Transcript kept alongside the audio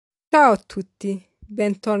Ciao a tutti,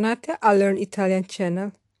 bentornati a Learn Italian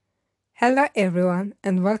Channel. Hello everyone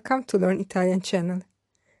and welcome to Learn Italian Channel.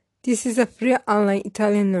 This is a free online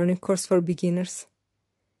Italian learning course for beginners.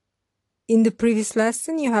 In the previous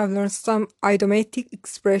lesson, you have learned some idiomatic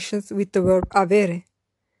expressions with the verb avere.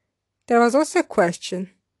 There was also a question.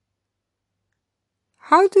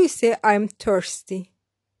 How do you say I'm thirsty?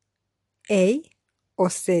 A. Ho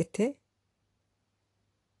sete.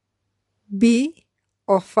 B.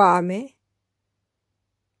 Ho fame.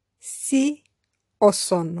 C. Ho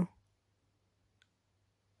sonno.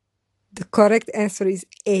 The correct answer is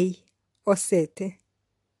A. Ho sete.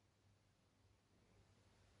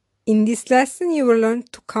 In this lesson, you will learn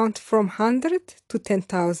to count from 100 to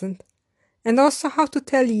 10,000 and also how to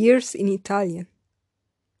tell years in Italian.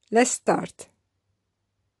 Let's start.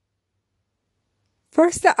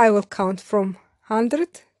 First, I will count from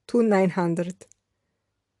 100 to 900.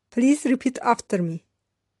 Please repeat after me.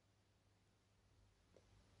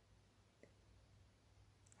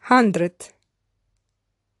 100,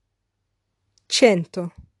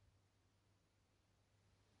 100,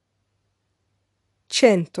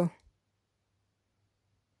 100,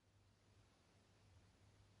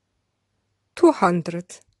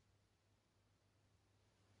 200,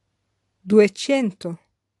 200,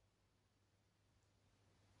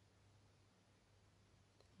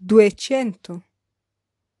 200,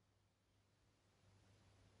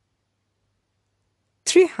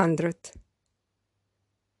 300,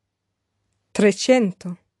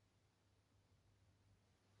 300,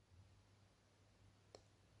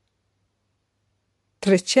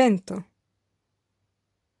 300,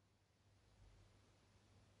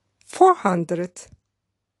 400,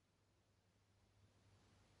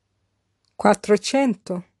 400,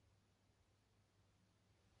 400,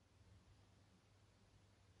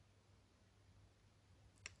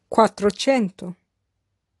 500,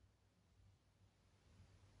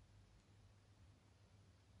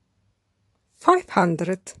 500,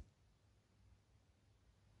 500,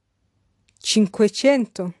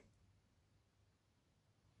 600,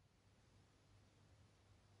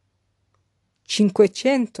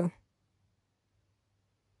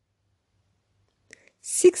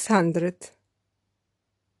 600,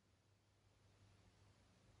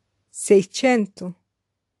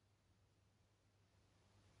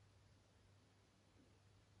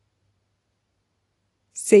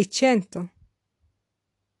 600,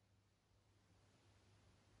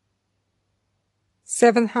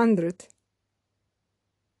 700,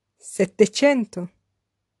 700,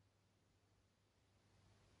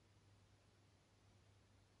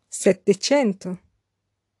 700,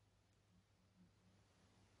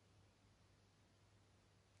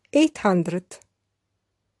 800,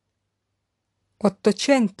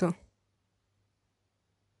 800,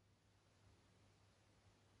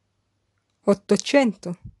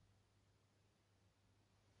 800,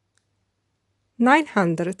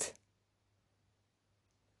 900,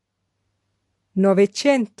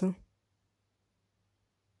 900,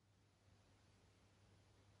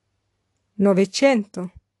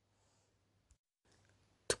 900.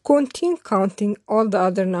 To continue counting all the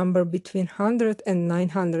other numbers between 100 and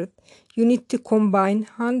 900, you need to combine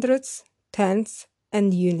hundreds, tens,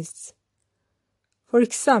 and units. For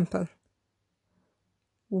example,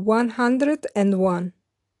 101,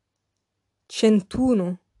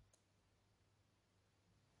 101,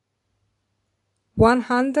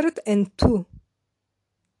 102,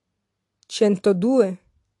 102,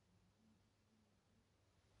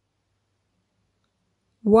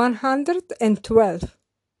 112,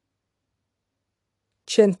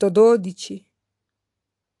 112,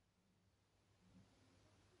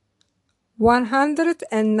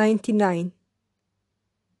 199,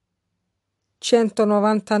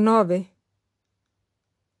 199,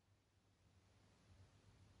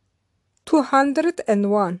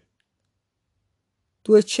 201,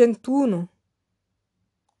 201,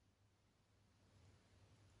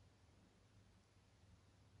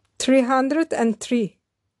 303,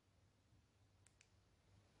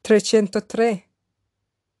 303,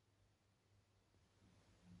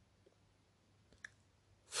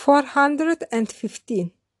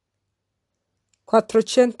 415,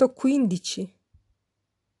 415,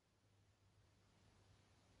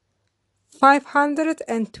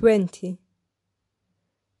 520,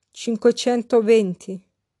 520.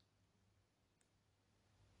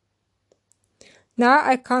 Now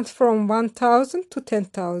I count from 1000 to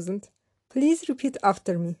 10,000. Please repeat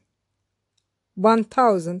after me.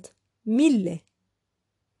 1000, 1000,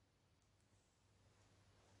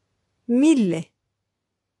 1000,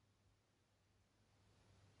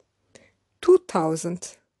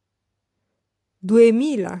 2000,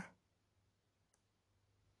 2000,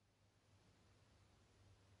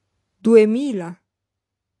 2000,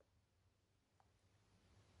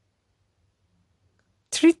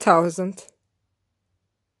 3000,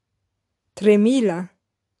 3000,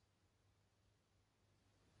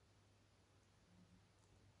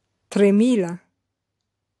 3000,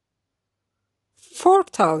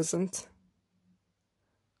 4000,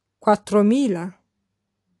 4000,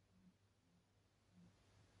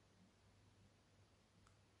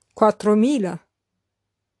 4000,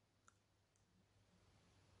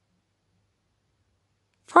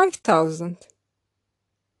 5000, 5000, 5000,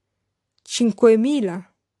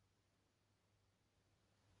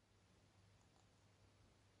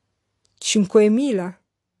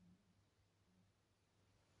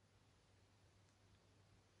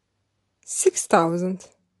 6000, 6000,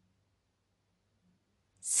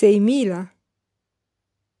 6000,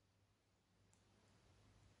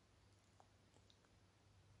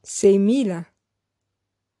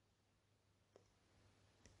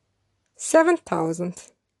 7000,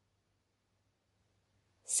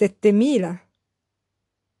 7000,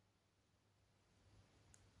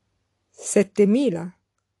 7000,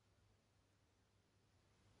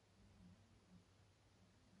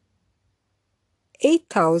 8000,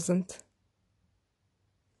 8000,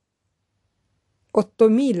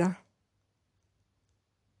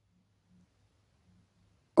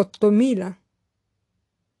 8000,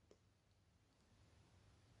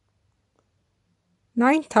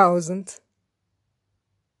 9000,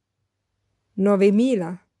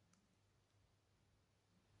 9000,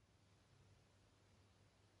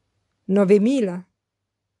 9000,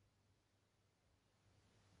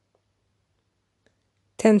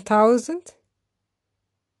 10,000,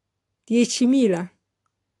 10.000,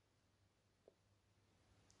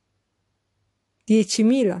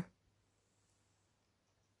 10.000.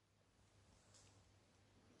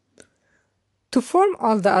 To form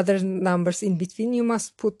all the other numbers in between, you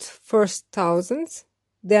must put first thousands,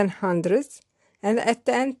 then hundreds, and at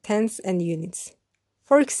the end tens and units.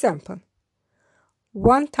 For example,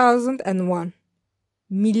 1001,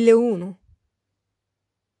 1001,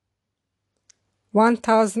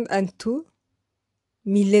 1002,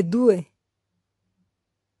 1200,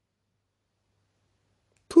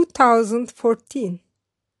 2014,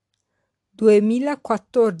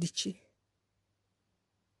 2014,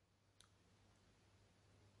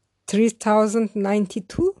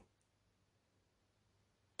 3092,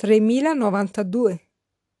 3092.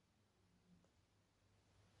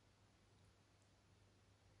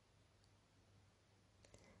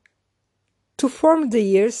 To form the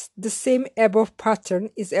years, the same above pattern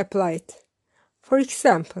is applied. For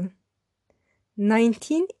example,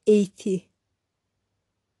 1980,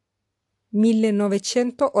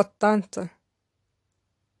 1980,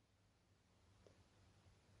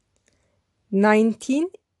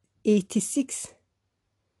 1986,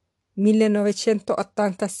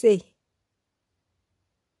 1986,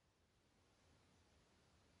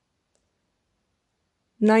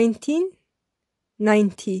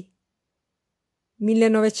 1990,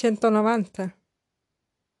 1990,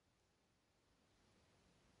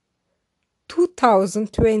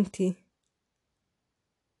 2020,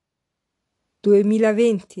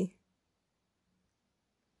 2020,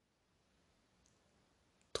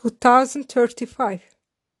 2035, 2035.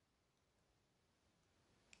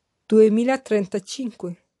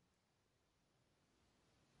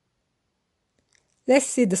 Let's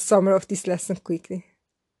see the summary of this lesson quickly.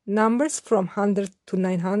 Numbers from 100 to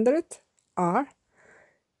 900 are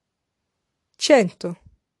 100,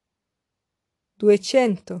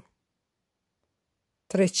 200,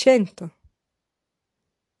 300,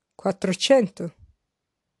 400, 500,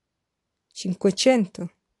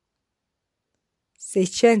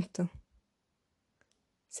 600,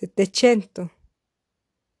 700,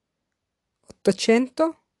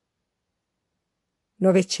 800,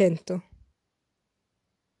 900.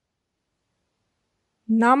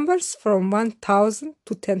 Numbers from 1000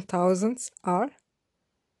 to 10,000 are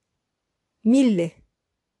 1000,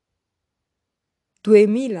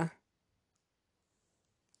 2000,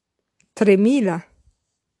 3000,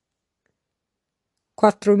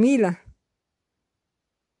 4000,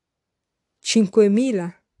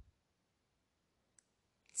 5000,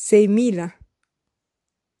 6000,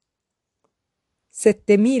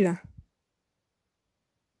 7000,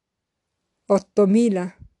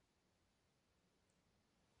 8000,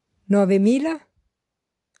 9000,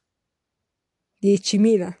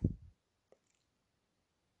 10.000.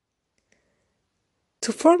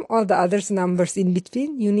 To form all the other numbers in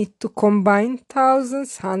between, you need to combine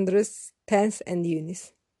thousands, hundreds, tens, and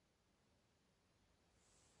units.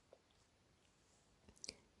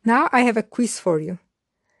 Now I have a quiz for you.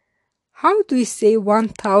 How do we say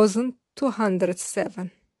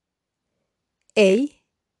 1207? A.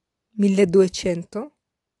 1200.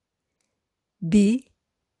 B.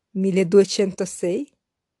 1206.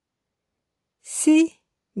 C.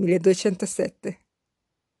 1207.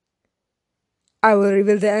 I will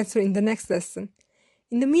reveal the answer in the next lesson.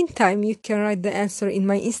 In the meantime, you can write the answer in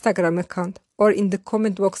my Instagram account or in the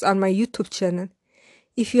comment box on my YouTube channel.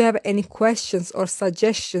 If you have any questions or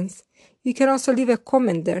suggestions, you can also leave a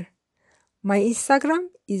comment there. My Instagram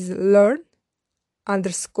is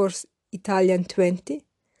learn_Italian20.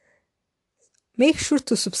 Make sure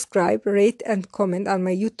to subscribe, rate, and comment on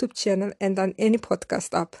my YouTube channel and on any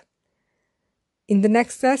podcast app. In the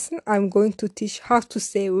next lesson, I'm going to teach how to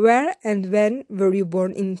say where and when were you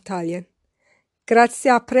born in Italian. Grazie,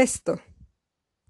 a presto!